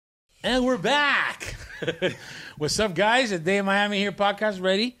And we're back. What's up, guys? A Day in Miami here podcast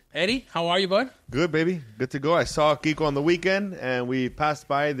ready. Eddie, how are you, bud? Good, baby. Good to go. I saw Kiko on the weekend, and we passed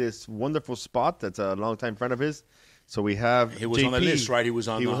by this wonderful spot that's a longtime friend of his. So we have He was JP. on the list, right? He was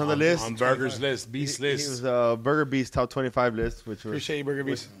on the list. On Burger's list, Beast list. He was Burger Beast top 25 list, which was, Appreciate you, Burger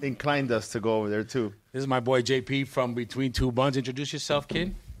Beast. inclined us to go over there, too. This is my boy JP from Between Two Buns. Introduce yourself,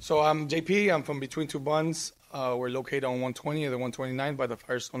 kid. So I'm JP. I'm from Between Two Buns. We're located on 120 or the 129 by the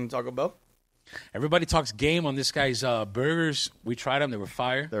Firestone and Taco Bell. Everybody talks game on this guy's burgers. We tried them. They were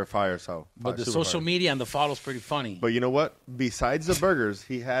fire. They're fire, so. But the super social fire. media and the follow's pretty funny. But you know what? Besides the burgers,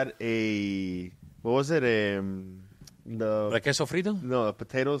 he had what was it? Like queso frito? No,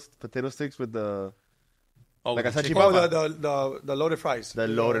 potato sticks with the... Oh, like a chicken. salchipapa. The loaded fries. The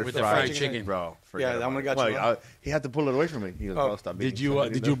loaded With the fried fried chicken. Bro, Yeah, that one got you, huh? He had to pull it away from me. He goes, Oh. "Oh, stop Did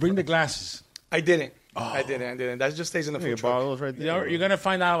beating you bring the glasses? I didn't. I didn't. That just stays in the You food can borrow truck. those right You there. know, you're gonna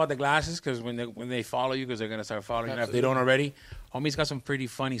find out about the glasses because when they follow you, because they're gonna start following you. If they don't already, homie's got some pretty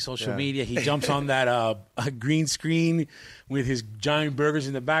funny social media. He jumps on that a green screen with his giant burgers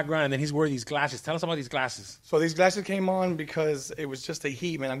in the background, and then he's wearing these glasses. Tell us about these glasses. So these glasses came on because it was just the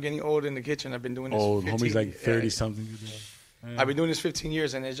heat, man. I'm getting old in the kitchen. I've been doing this. Oh, 15, homie's like 30 yeah. something. I've been doing this 15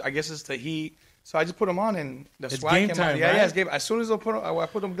 years, and I guess it's the heat. So I just put them on, and the It's swag game came time, on. Yeah, right? yeah, it's game. As soon as I put them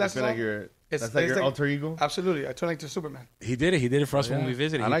I glasses feel like on, that's like your alter ego. Absolutely, I turn like to Superman. He did it. He did it for us when we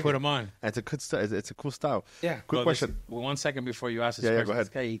visited. I He like put it. them on. It's a good style. It's a cool style. Yeah. Quick Bro, question. Well, 1 second before you ask this Yeah, question, go ahead.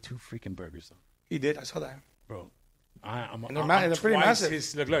 this guy ate 2 freaking burgers, though. He did. I saw that. Bro. And they're pretty massive.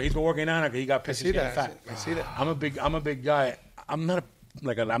 Look, he's been working on it. He got I pissed. see He's getting that. fat. I see that. I'm a big guy. I'm not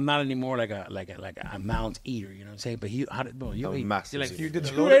anymore like a mount eater. You know what I'm saying? But bro, you was ate massive. you're like You did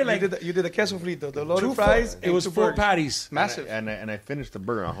the you loaded, ate you did the queso frito, the loaded 2 fries. It was 4 patties. Massive. And I finished the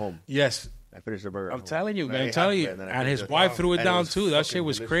burger at home. Yes, I finished the burger. I'm telling you, man. I'm telling you. And And his wife threw it down too. That shit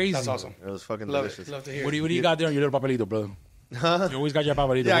was crazy. That's awesome. It was fucking Love delicious. it. Love to hear. What do you got there on your little papelito, brother? You always got your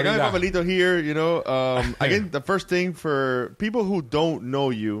papelito. Yeah, I What do got you my papelito here. You know, again, the first thing for people who don't know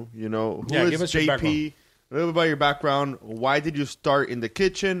you, you know, who Yeah, is give us your background. JP? A little bit about your background. Why did you start in the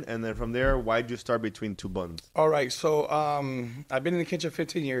kitchen, and then from there, why did you start Between Two Buns? All right. So I've been in the kitchen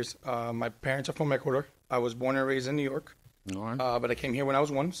 15 years. My parents are from Ecuador. I was born and raised in New York, All right. but I came here when I was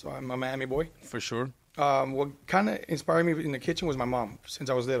 1, so I'm a Miami boy. For sure. What kind of inspired me in the kitchen was my mom since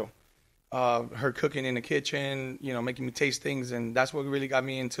I was little. Her cooking in the kitchen, you know, making me taste things, and that's what really got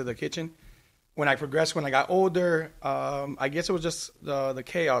me into the kitchen. When I progressed, when I got older, I guess it was just the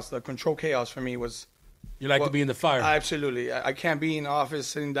chaos, the control chaos for me was. You like to be in the fire. Absolutely. I can't be in the office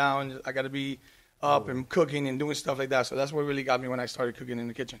sitting down. I got to be up and cooking and doing stuff like that. So that's what really got me when I started cooking in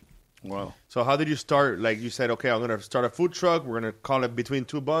the kitchen. Wow. So how did you start? Like you said, okay, I'm gonna start a food truck. We're gonna call it Between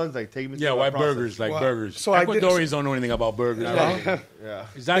Two Buns. Like take me. Yeah, through why that process. burgers? Like Well, burgers. so I did- Ecuadorians don't know anything about burgers. Yeah,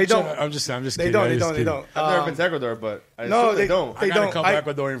 Is that They true? don't. I'm just They kidding. don't. I'm They just don't. They kidding. don't. I've never been to Ecuador, but I no, assume they don't. I got don't. a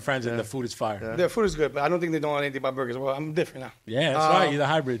couple Ecuadorian friends, and the food is fire. Their food is good, but I don't think they know anything about burgers. Well, I'm different now. Yeah, that's right. You're the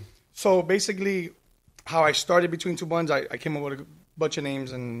hybrid. So basically, how I started Between Two Buns, I came up with a bunch of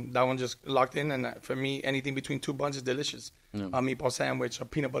names, and that one just locked in. And for me, anything between 2 buns is delicious. A meatball sandwich, a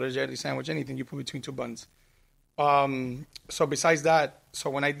peanut butter jelly sandwich, anything you put between 2 buns. So besides that, so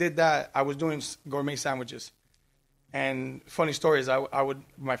when I did that, I was doing gourmet sandwiches. And funny story is, I would,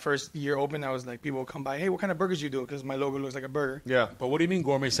 my first year open, I was like, people would come by, hey, what kind of burgers you do? Because my logo looks like a burger. Yeah. But what do you mean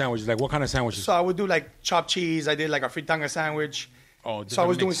gourmet sandwiches? Like what kind of sandwiches? So I would do like chopped cheese. I did like a fritanga sandwich. Oh, So I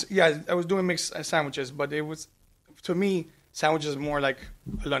was different doing, I was doing mixed sandwiches, but it was, to me, sandwiches more like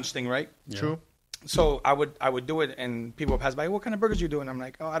a lunch thing, right? True. So I would do it, and people would pass by, what kind of burgers you do? And I'm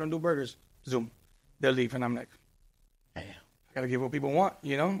like, oh, I don't do burgers. Zoom. They'll leave, and I'm like, Damn. I gotta give what people want,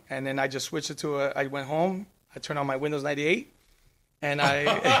 you know? And then I just switched it to I went home, I turned on my Windows 98, and I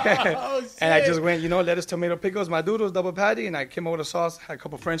and I just went, you know, lettuce, tomato, pickles, maduros, double patty, and I came over with a sauce, had a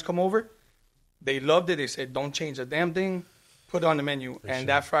couple friends come over. They loved it. They said, don't change a damn thing. Put it on the menu. And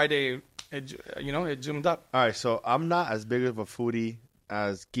that Friday, it zoomed up. All right, so I'm not as big of a foodie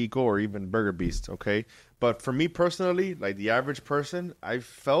as Kiko or even Burger Beast, okay? But for me personally, like the average person, I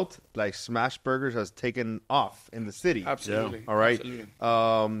felt like smash burgers has taken off in the city. Absolutely. All right.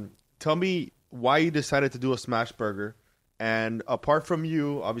 Absolutely. Tell me why you decided to do a smash burger. And apart from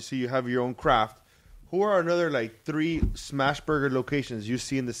you, obviously you have your own craft. Who are another like 3 smash burger locations you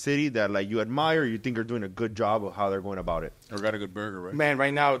see in the city that like you admire, you think are doing a good job of how they're going about it? Or got a good burger, right? Man,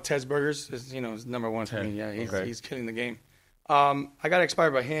 right now, Ted's Burgers is, is number 1 for me. Yeah, Okay. he's killing the game. I got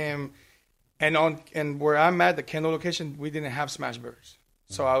inspired by him. And where I'm at, the Kendall location, we didn't have smash burgers.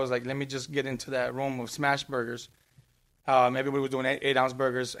 So I was like, let me just get into that realm of smash burgers. Everybody was doing 8-ounce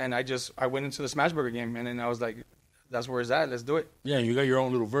burgers, and I went into the smash burger game, and then I was like, that's where it's at. Let's do it. Yeah, you got your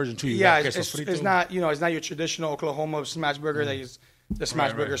own little version too. You Yeah, got it's, Queso Frito. it's not it's not your traditional Oklahoma smash burger that is the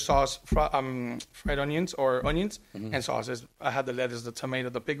smash burger sauce, fried onions or onions and sauces. I had the lettuce, the tomato,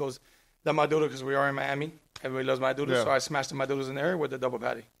 the pickles, the maduro because we are in Miami. Everybody loves maduro, so I smashed the maduros in there with the double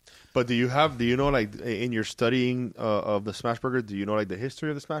patty. But do you know, like, in your studying of the smash burger, do you know, like, the history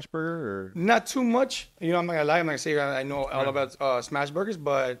of the smash burger? Or? Not too much. I'm not gonna lie. I'm not gonna say I know all about smash burgers,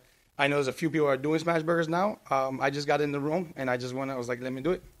 but I know there's a few people who are doing smash burgers now. I just got in the room and I was like, let me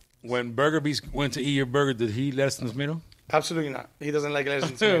do it. When Burger Beast went to eat your burger, did he lettuce and tomato? Absolutely not. He doesn't like lettuce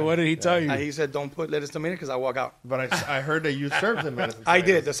and tomato. What did he tell you? He said, don't put lettuce and tomato because I walk out. But I heard that you served him lettuce and I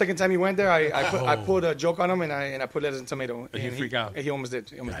tomato. did. The second time he went there, I put a joke on him and I put lettuce and tomato. Did he freak out? He almost did.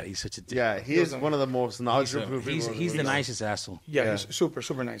 God, he's such a dick. Yeah, he is one of the most knowledgeable people. He's the nicest asshole. Yeah, he's super,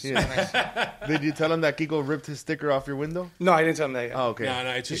 super nice. Yeah. Nice. Did you tell him that Kiko ripped his sticker off your window? No, I didn't tell him that yet. Oh, okay. No,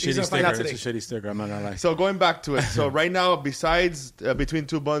 it's a He's shitty gonna find out sticker. It's today. a shitty sticker. I'm not gonna lie. So going back to it. So right now, besides Between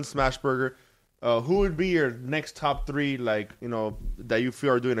Two Buns, Smash Burger, who would be your next top three, like, that you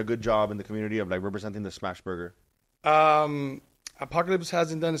feel are doing a good job in the community of, like, representing the Smash Burger? Apocalypse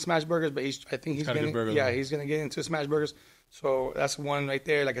hasn't done the smash burgers, but I think he's Gotta do burgers, gonna man. he's gonna get into smash burgers. So that's one right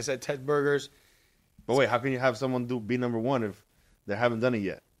there. Like I said, Ted Burgers. But wait, how can you have someone be number one if they haven't done it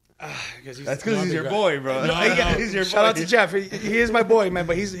yet? Because That's because he's your boy, bro. No. He's your Shout boy. out to Jeff. He is my boy, man.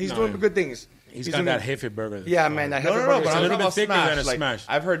 But he's doing good things. He's doing got that Hefe burger. Yeah, man. That No, Heifer but burger I'm is a talking little bit about thicker Smash. than a Like, Smash.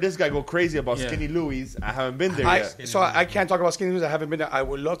 I've heard this guy go crazy about Yeah. Skinny Louie's. I haven't been there yet. So I can't talk about Skinny News. I haven't been there. I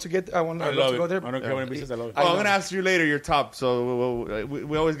would love to get. I'd love love to go it. there. I don't care what anybody says. I love it. Well, I'm going to ask you later your top, so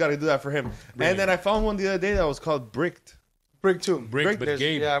we always got to do that for him. And then I found one the other day that was called Bricked. Brick too. Brick, but There's-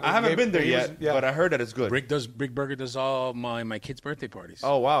 Gabe. yeah, I haven't Gabe- been there he was- yet, yeah. but I heard that it's good. Brick Burger does all my kids' birthday parties.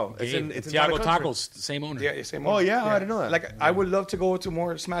 Oh, wow. Gabe. It's in Tiago Tiago Tacos, same owner. Yeah, same Oh, one. yeah? Oh, I didn't know that. Like, I would love to go to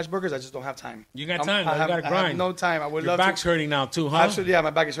more smash burgers. I just don't have time. You got time. You got to I have grind. no time. I would Your love back's to. hurting now too, huh? Absolutely, yeah, my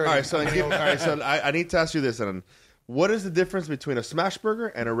back is hurting. All right, so I need to ask you this, then. What is the difference between a smash burger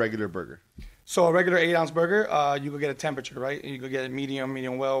and a regular burger? So a regular 8-ounce burger, you could get a temperature, right? You could get it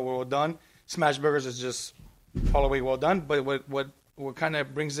medium well done. Smash burgers is just all the way well done. But what kind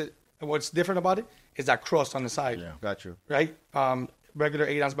of brings it, what's different about it is that crust on the side. Yeah. Got you. Right? Regular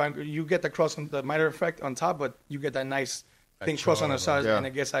 8-ounce burger, you get the crust on the miter effect on top, but you get that nice thin crust on the side, Yeah. and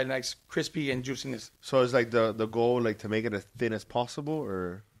it gets that nice crispy and juiciness. So it's like the goal, like, to make it as thin as possible,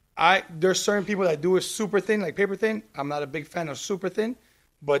 or? There's certain people that do it super thin, like paper thin. I'm not a big fan of super thin,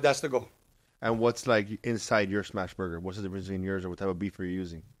 but that's the goal. And what's, like, inside your smash burger? What's the difference between yours, or what type of beef are you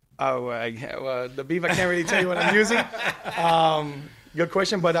using? The beef, I can't really tell you what I'm using. Good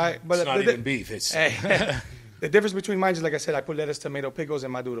question, but It's not even beef. It's the difference between mine is, like I said, I put lettuce, tomato, pickles,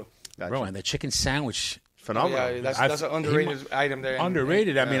 and maduro. Gotcha. bro, and the chicken sandwich. Phenomenal. Yeah, that's an underrated item there.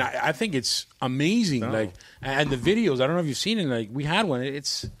 Underrated. I mean, I think it's amazing. Like, and the videos. I don't know if you've seen it. Like, we had one.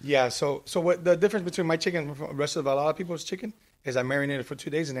 It's Yeah. So what the difference between my chicken and the rest of a lot of people's chicken is I marinate it for 2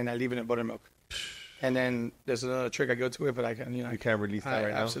 days and then I leave it in buttermilk. And then there's another trick I go to it, but I can, You can't release that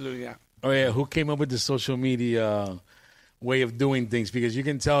right now? Absolutely, yeah. oh yeah. Who came up with the social media way of doing things? Because you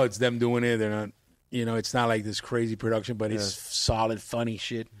can tell it's them doing it. They're not. It's not like this crazy production, but it's solid, funny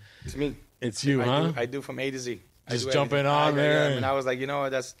shit. It's me. It's you, huh? I do from A to Z. I Just do jumping everything. on there. Yeah, and I was like,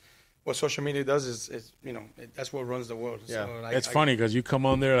 that's what social media does is that's what runs the world. Yeah. So, like, It's funny because you come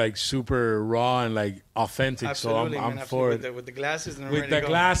on there like super raw and like authentic. Absolutely, so I'm man, for absolutely. it. With the glasses and I'm With ready the to go.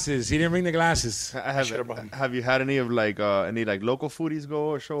 glasses, he didn't bring the glasses. Have you had any of, like, any, like, local foodies go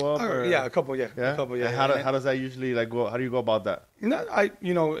or show up? or? Yeah, a couple, yeah. Yeah? A couple, yeah. And yeah. how does that usually, like, go? How do you go about that?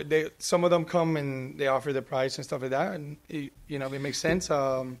 No, some of them come and they offer the price and stuff like that, and if it makes sense.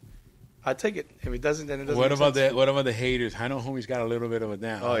 I take it. If it doesn't, then it doesn't. What make about sense. what about the haters? I know homie's got a little bit of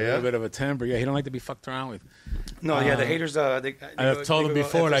a Oh, yeah? little bit of a temper. Yeah, he don't like to be fucked around with. No, yeah, the haters. I've told him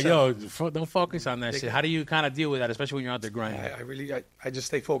before, like, yo. don't focus on that They- shit. How do you kind of deal with that, especially when you're out there grinding? I just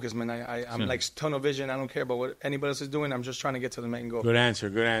stay focused, man. I'm like tunnel vision. I don't care about what anybody else is doing. I'm just trying to get to the main goal. Good answer.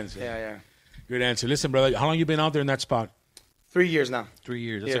 Yeah. Good answer. Listen, brother, how long you been out there in that spot? 3 years now. 3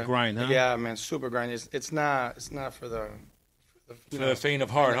 years. That's Yeah. a grind, huh? Yeah, man, super grind. It's not for the. For the faint of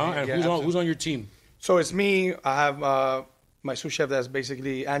heart, huh? And Yeah, who's on your team? So it's me. I have my sous chef. That's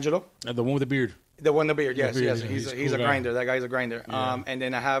basically Angelo. The one with the beard. The one in the beard, yes, beard, yes. yeah. He's He's a a cool guy. grinder. That guy's a grinder. Yeah. And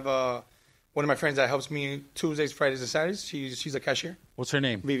then I have one of my friends that helps me Tuesdays, Fridays, and Saturdays. She's a cashier, What's her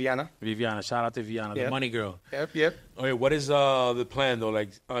name? Viviana. Viviana. Shout out to Viviana, the Yep. money girl. Yep. Okay, what is the plan though? Like,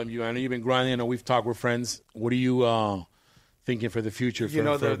 I know you've been grinding. I know we've talked. We're friends. What are you thinking for the future?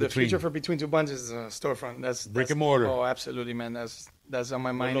 The future for Between Two Buns is storefront. That's Brick and mortar. Oh, absolutely, man. That's on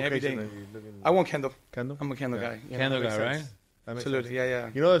my mind every day. Location are you living in? I want Kendall. Kendall? I'm a Kendall guy. Candle guy, makes right? sense. Absolutely, yeah.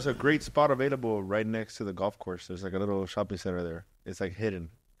 You know, there's a great spot available right next to the golf course. There's like a little shopping center there. It's like hidden.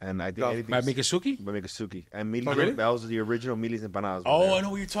 And I think anything. By Mikasuki? By Mikasuki. And Mili's, really? that was the original Mili's Empanadas. Oh, I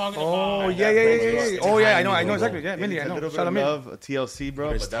know what you're talking Oh, about. yeah. Oh, yeah, I know exactly. Yeah, Millie, I A know. little bit Shout out of Millie. love, a TLC, bro.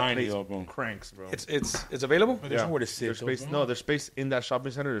 It's But that tiny, place though, bro. cranks, bro. It's available? But there's nowhere to sit. There's space. bro. No, there's space in that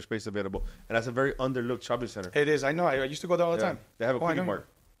shopping center. There's space available. And that's a very underlooked shopping center. It is. I know. I used to go there all the time. They have a Oh, I quickie know. mart.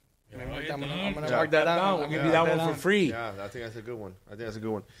 I'm gonna Yeah. mark that down. We'll give you that one for free. Yeah, I think that's a good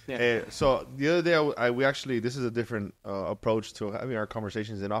one. Yeah. So the other day, we actually, this is a different approach to having our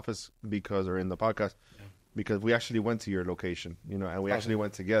conversations in office or in the podcast, because we actually went to your location, and we actually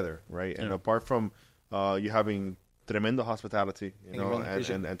went together, right? And apart from you having tremendo hospitality,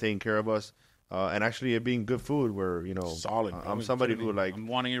 and taking care of us, and actually it being good food, where Solid. I'm somebody who I'm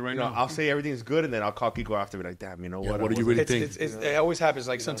wanting it right now. I'll say everything's good, and then I'll call Kiko after, be like, damn, what did you really think? It always happens.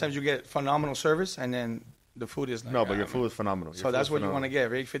 Like sometimes you get phenomenal service, and then the food is like, No, but your food is phenomenal. So that's what you want to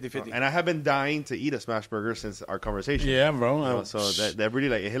get, right? 50-50. And I have been dying to eat a smash burger since our conversation. Yeah, bro. So that really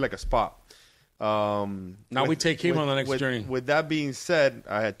it hit like a spot. Now we take him on the next journey. With that being said,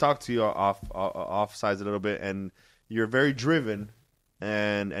 I had talked to you off sides a little bit, and you're very driven,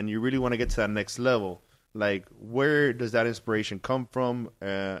 and you really want to get to that next level. Like, where does that inspiration come from,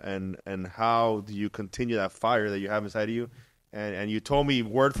 and how do you continue that fire that you have inside of you? And you told me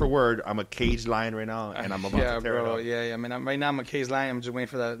word for word, I'm a caged lion right now, and I'm about to tear it up. Yeah. I mean, right now I'm a caged lion. I'm just waiting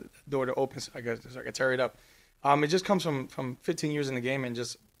for that door to open so I can tear it up. It just comes from 15 years in the game and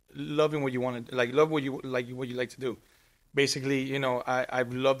just loving what you want to, like, love what you like to do. Basically,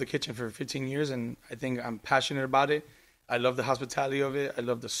 I've loved the kitchen for 15 years, and I think I'm passionate about it. I love the hospitality of it. I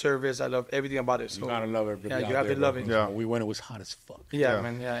love the service. I love everything about it. So, You gotta love it. Yeah, you have to love it. Yeah. We went. It was hot as fuck. Yeah,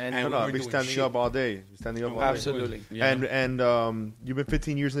 man. Yeah, and No, we be doing standing shit. up all day. Standing up all day. absolutely. Yeah. And you've been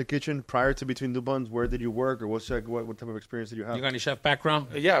 15 years in the kitchen. Prior to Between the Buns, where did you work, or what type of experience did you have? You got any chef background?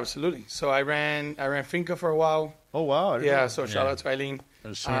 Yeah, absolutely. So I ran Finka for a while. Oh wow! I didn't know Yeah, that. so shout out to Eileen.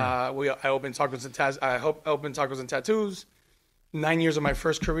 Yes, sir. I opened Tacos and Tacos and Tattoos. 9 years of my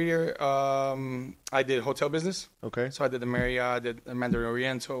first career, I did hotel business. Okay. So I did the Marriott, I did the Mandarin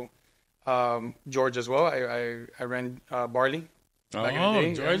Oriental, George as well. I ran Barley. Back in the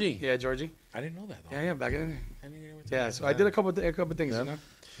day. Georgie. Yeah, Georgie. I didn't know that. Though. Yeah, back in the day. I didn't even know Yeah, so I did a couple things, Yeah.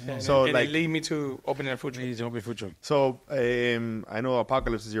 And, So, and like- it lead me to opening a food truck. He's open food truck. So I know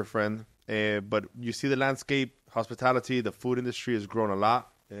Apocalypse is your friend, but you see the landscape, hospitality, the food industry has grown a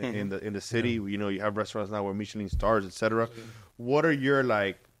lot in the city. You have restaurants now with Michelin stars, etc. What are your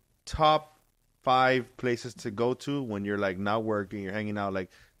top 5 places to go to when you're not working, you're hanging out,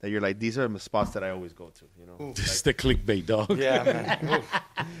 that you're these are the spots that I always go to, This is the clickbait, dog. Yeah, man. Oof.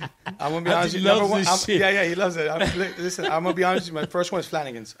 I'm gonna be I honest. think with he you, loves number one, this shit. Yeah, he loves it. Listen, I'm gonna be honest with you. My first one is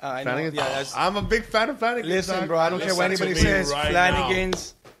Flanagan's. I know, Flanagan's? yeah, that's, I'm a big fan of Flanagan's. listen, dog. bro. I don't care what Listen to anybody me says. right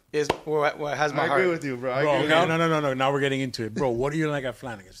Flanagan's is where it has my I heart. agree with you, bro. I Bro, agree with okay, you. no. Now we're getting into it, bro. What do you like at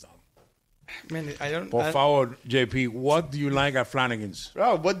Flanagan's, dog? Man, I don't. Por favor, JP. What do you like at Flanagan's?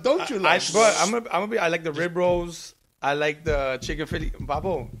 Bro, what don't you like? I'm gonna be. I like the rib rolls. I like the chicken Philly.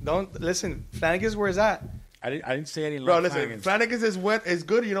 Pablo, don't listen. Flanagan's where is that? I didn't say I didn't Bro, like listen, Flanagan's. Flanagan's is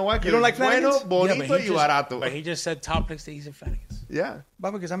good. You know why? You don't like Flanagan's? Bueno, Yeah, bonito, y barato. but he just said top place to eat in Flanagan's. Yeah.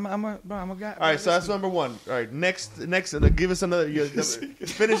 Pablo, because I'm a guy. All right, so that's number 1. All right, next, give us another.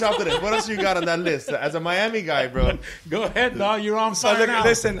 Finish off to this. What else you got on that list? As a Miami guy, bro. Go ahead, dog. You're on So fire look, now.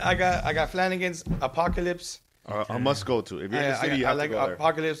 listen, I got Flanagan's, Apocalypse. A must go to. If you're in the city, you I have like to go there.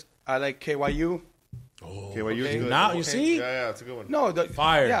 Apocalypse. I like KYU. Okay, well, okay. good. Now, you see? Yeah, it's a good one. No,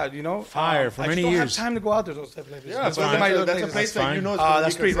 Fire. Yeah, Fire for I many just don't years. have time to go out there. Those type of places. Yeah, That's so why my little that's a places. place That's that you fine. know is gonna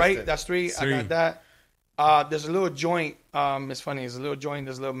That's be 3, right? consistent. That's 3. I Three. got that. There's a little joint. It's funny. There's a little joint.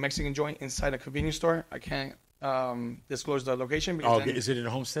 There's a little Mexican joint inside a convenience store. I can't disclose the location because Oh, then, is it in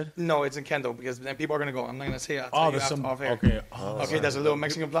Homestead? no, it's in Kendall because then people are gonna go. I'm not gonna say it. Oh, I'll there's tell you some. off air. Okay. Okay, there's a little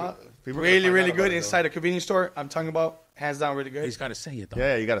Mexican plot. People are Really, gonna really find out about good it, inside a convenience store. I'm talking about hands down, really good. He's got to say it, though.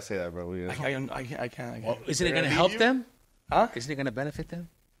 Yeah, you got to say that, bro. I can't. Well, isn't it going to leave help you? them? Huh? Isn't it going to benefit them?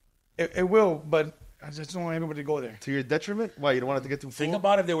 It will, but I just don't want everybody to go there. To your detriment? Why, you don't want it to get too full? Think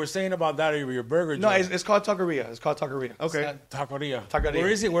about if they were saying about that over your burger. No, joint. it's called Taqueria. It's called Taqueria. Okay. It's Taqueria. Taqueria. Where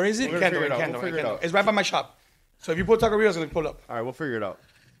is it? Where is it? We're not- gonna figure it out. Kendall, We'll figure it Kendall. out. It's right by my shop. So if you put Taqueria, it's going to pull up. All right, we'll figure it out.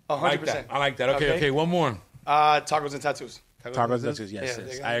 100%. I like that. I like that. Okay. One more. Tacos and Tattoos. Tacos Tattoos. Yes, Yeah,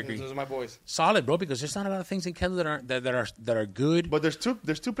 yes. they I got- agree. Those are my boys. Solid, bro. Because there's not a lot of things in Kendall that are good. But there's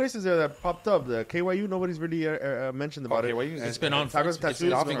two places there that popped up. The KYU, nobody's really mentioned about it. KYU, it's been on. Tacos It's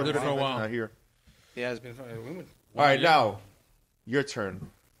Tattoos been good for a while. Not here. Yeah, it's been fun. All right, now your turn.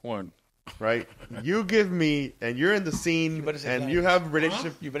 One. Right, you give me, and you're in the scene, better say and that. you have a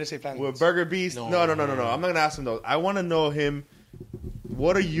relationship You better say Flanagan's. with Burger Beast. No. I'm not gonna ask him those. I want to know him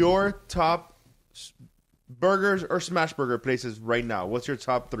what are your top burgers or smash burger places right now? What's your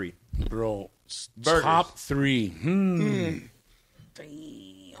top 3? Bro, Burgers. top 3. Damn.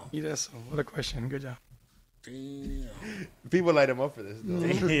 Yes. What a question. Good job. Damn. People light him up for this.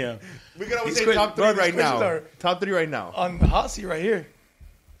 Though. Damn. We can always These say top 3 questions right now. are- Top 3 right now. On the hot seat right here.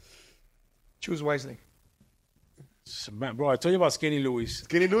 Choose wisely. Bro, I told you about Skinny Louis.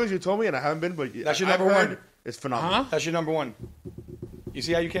 Skinny Louis, you told me, and I haven't been, but That's your I've number heard one? It's phenomenal. Huh? That's your number 1. You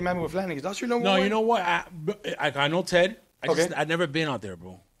see how you came at me with Flanagan? That's your number No, one? you know what? I know Ted. Okay. I've never been out there,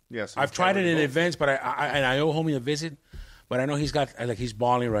 bro. Yes, I've tried it in events, but I owe homie a visit. But I know he's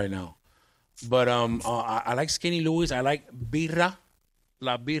balling right now. But I like Skinny Louis. I like Birra,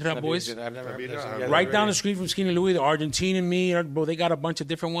 La Birra boys. I've never heard Birra, of I've that. Right down the street from Skinny Louis, the Argentine and me, bro. They got a bunch of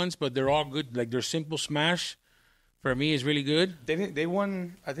different ones, but they're all good. Like their simple smash, for me, is really good. They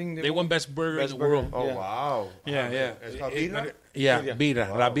won. I think They won best burger Best in the burger. world. Oh, Yeah. wow. Yeah. It's called Birra? Yeah, Yeah.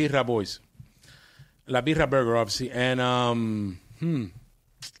 Birra, La Birra boys. La Birra burger, obviously, and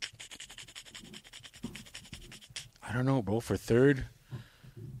I don't know, bro. For third,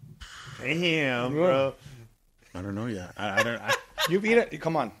 Damn, bro. I don't know yet. I don't. You've eaten it.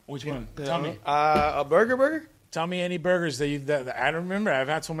 Come on. Which one? Tell me. A burger? Tell me any burgers that I don't remember. I've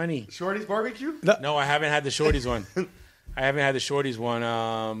had so many. Shorty's Barbecue? No, I haven't had the Shorties one. I haven't had the Shorties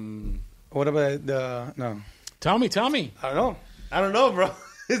one. What about the... No. Tell me. I don't know. I don't know, bro.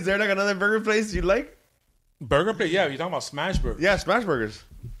 Is there like another burger place you like? Burger place? Yeah, you're talking about smash burgers. Yeah, smash burgers.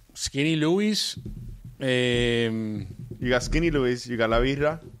 Skinny Louis. You got Skinny Louis. You got La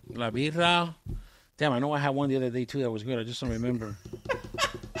Birra. La Birra. Damn, I know I had one the other day too that was good. I just don't remember.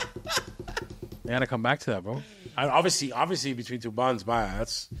 I gotta come back to that, bro. Obviously, between two buns,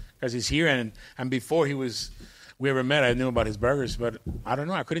 that's because he's here, and before we ever met, I knew about his burgers, but I don't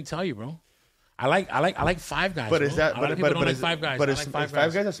know. I couldn't tell you, bro. I like Five Guys. But bro. is that? a lot of people don't like Five Guys? But I is like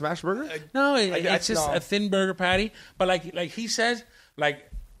Five Guys a smash burger? No, it's just no. a thin burger patty. But like he says, like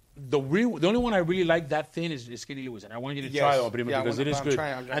the only one I really like that thin is Skinny Louis, and I want you to Yes. try it, Yeah, because I'm it is good.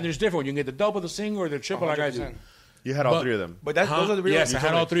 trying. And there's different. You can get the double, the single, or the triple, like I do. 100%. You had all But- 3 of them. But those are the real... Yes, I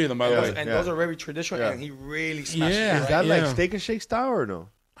had all 3 of them, by the Yeah. way. And Yeah. those are very traditional, Yeah. and he really smashed Yeah. it. Is Right? that Yeah. like Steak and Shake style or no?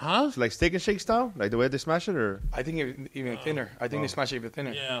 Huh? It's like Steak and Shake style? Like the way they smash it, or? I think even thinner. I think they smash it even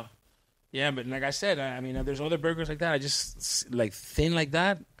thinner. Yeah. Yeah, but like I said, I mean, there's other burgers like that. I just like thin like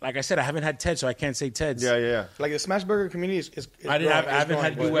that. Like I said, I haven't had Ted, so I can't say Ted's. Yeah. Like the smash burger community is I haven't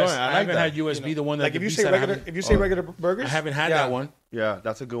had growing, US. but- I I like haven't that. had USB. The one that Like if the you beast say that I regular, haven't- if you say regular burgers, I haven't had yeah. that one. Yeah,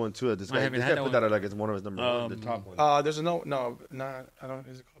 that's a good one too. This guy, haven't this had guy that put one. that like it's one of his number one, the top one. There's a no, I don't.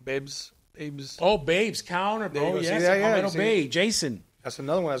 Is it called Babes? Oh, Babes Counter, There you bro. go. See Yes, that? Yeah, Palmetto you see? Bay, Jason. That's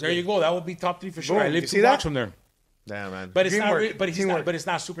another one. That's There good. you go. That would be top 3 for sure. Boom. I You live see 2 that? blocks from there. Damn, man. But it's not. Teamwork. But Teamwork. it's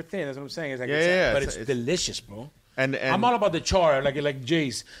not super thin. That's what I'm saying. It's like Yeah. But it's delicious, bro. And I'm all about the char, like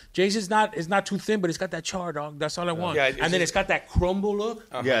Jay's. Jay's is not too thin, but it's got that char, dog. That's all I want. Yeah, and then it's got that crumble look.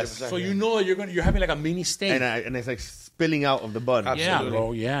 Yes. 100%, So yeah. you know that you're having like a mini steak. and it's like spilling out of the bun. Yeah, Absolutely.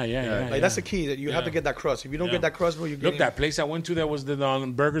 bro. Yeah. Like that's the key. That you have to get that crust. If you don't Yeah. get that crust, bro, you Look, that place I went to that was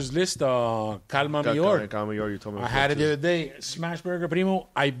on Burgers list, Calma Mayor. You told me. I had it the other day. Smash burger, primo,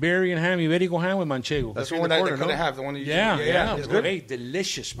 Iberian ham, Iberico ham with manchego. That's the in one the that corner, couldn't no? have. The one that you Yeah. It's bro. good. Hey,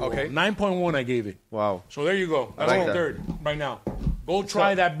 delicious, bro. Okay. 9.1 I gave it. Wow. So there you go. That's like on that. third right now. Go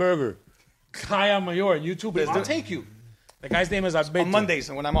try that burger. Kaya Mayor on YouTube. I'll take you. The guy's name is Alberto. On Mondays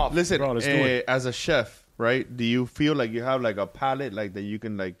and when I'm off. Listen, Bro, let's do it. as a chef, right? Do you feel like you have like a palate, like that you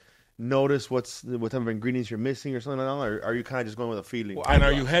can like notice what type of ingredients you're missing or something like that, or are you kind of just going with a feeling? And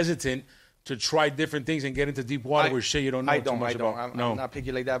are you hesitant to try different things and get into deep water where shit you don't know too much about? I'm No. not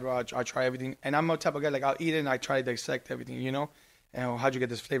picky like that, bro. I try everything, and I'm a type of guy like I'll eat it and I try to dissect everything, you know. And how'd you get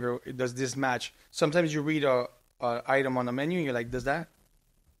this flavor? Does this match? Sometimes you read a item on the menu and you're like, does that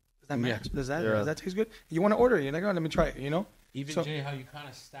match? Does that taste good? You want to order it? You're like, oh, let me try it, you know. Even So- Jay, how you kind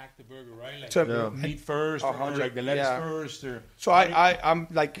of stack the burger, right? Like So- meat first, or 100, like the lettuce yeah. first, or So I'm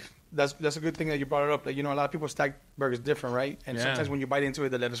like, that's a good thing that you brought it up. Like, you know, a lot of people stack burgers different, right? And Yeah. sometimes when you bite into it,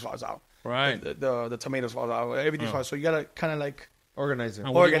 the lettuce falls out, right. the tomatoes fall out, everything falls. So you gotta kind of like, Organizing.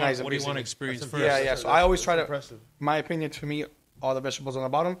 And what do you organize want- it, What do you want to basically. experience That's first? yeah. So I always try to, impressive. my opinion, to me, all the vegetables on the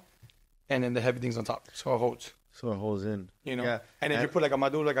bottom, and then the heavy things on top, so it holds. So it holds in. You know, Yeah. and if you put like a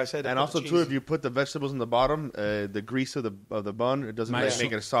maduro, like I said, And put also the too, cheese. if you put the vegetables in the bottom, the grease of the bun, it doesn't Nice.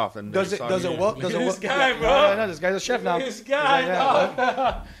 make it soft. And does it soggy. does it work? Does it This work? guy, Yeah, bro. no, this guy's a chef now. This guy,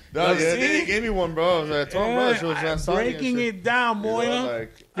 Yeah, No, See? they gave me one, bro. I was like, I told him, bro, she was I'm not soggy and breaking shit. it down, You know, Moya.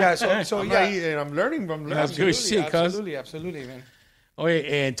 like, Yeah, so I'm yeah, not eating, I'm learning from That's learning. good shit, cuz. absolutely, man. Oh, yeah,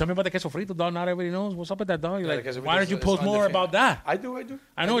 and tell me about the queso frito, dog. Not everybody knows. What's up with that, dog? You're Yeah, like, the queso why frito don't you is post more undefeated. about that? I do.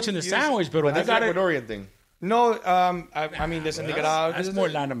 I know it's in the You- sandwich, but But they that's an got it. Ecuadorian thing. No, I mean, listen, That's more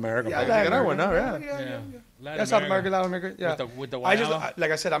Latin America. Yeah, bro. Nicaragua now, yeah. Latin That's South America, Latin America. Yeah. With the I just, guayaba?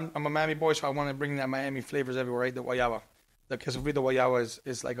 like I said, I'm a Miami boy, so I want to bring that Miami flavors everywhere, right? The guayaba. The queso frito guayaba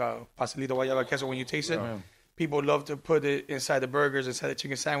is like a pastelito guayaba queso. When you taste it, people love to put it inside the burgers, inside the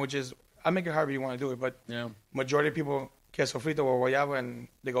chicken sandwiches. I make it however you want to do it, but majority of people queso frito or guayaba, and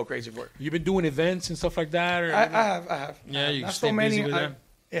they go crazy for it. You've been doing events and stuff like that? Or I have. Yeah, you Not stay so many. busy with that?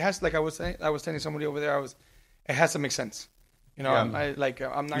 It has, like I was telling somebody over there, it has to make sense. You know, I'm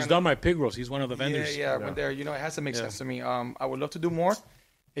not. He's done my pig roast. He's one of the vendors. Yeah. But there, you know, it has to make sense to me. I would love to do more.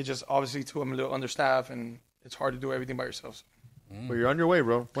 It just obviously too, I'm a little understaffed, and it's hard to do everything by yourself. But you're on your way,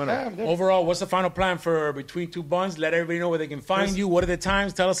 bro. Why not? Overall, what's the final plan for Between Two Buns? Let everybody know where they can find you. What are the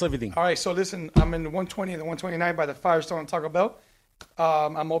times? Tell us everything. All right, so listen, I'm in the 120 and the 129 by the Firestone Taco Bell.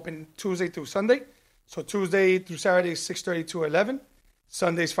 I'm open Tuesday through Sunday. So Tuesday through Saturday, 6:30 to 11.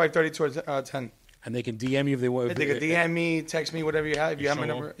 Sundays, 5:30 to 10. And they can DM you if they want. They can DM me, text me, whatever you have. If you have my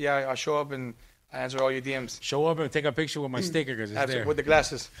number, I'll show up and I answer all your DMs. Show up and take a picture with my sticker because it's there. With the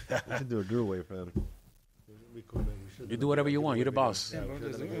glasses. We should do a Drew Wave, man. You do whatever you want. You're the boss.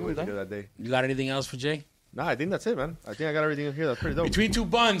 That day. You got anything else for Jay? Nah, I think that's it, man. I think I got everything in here. That's pretty dope. Between Two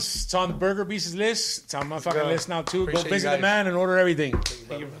Buns. It's on Burger Beast's list. It's on my fucking list now, too. Go Appreciate visit you the man and order everything.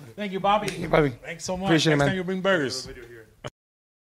 Thank you, Bobby. Thank you, Bobby. Thanks so much. Appreciate it, Next man. time you bring burgers.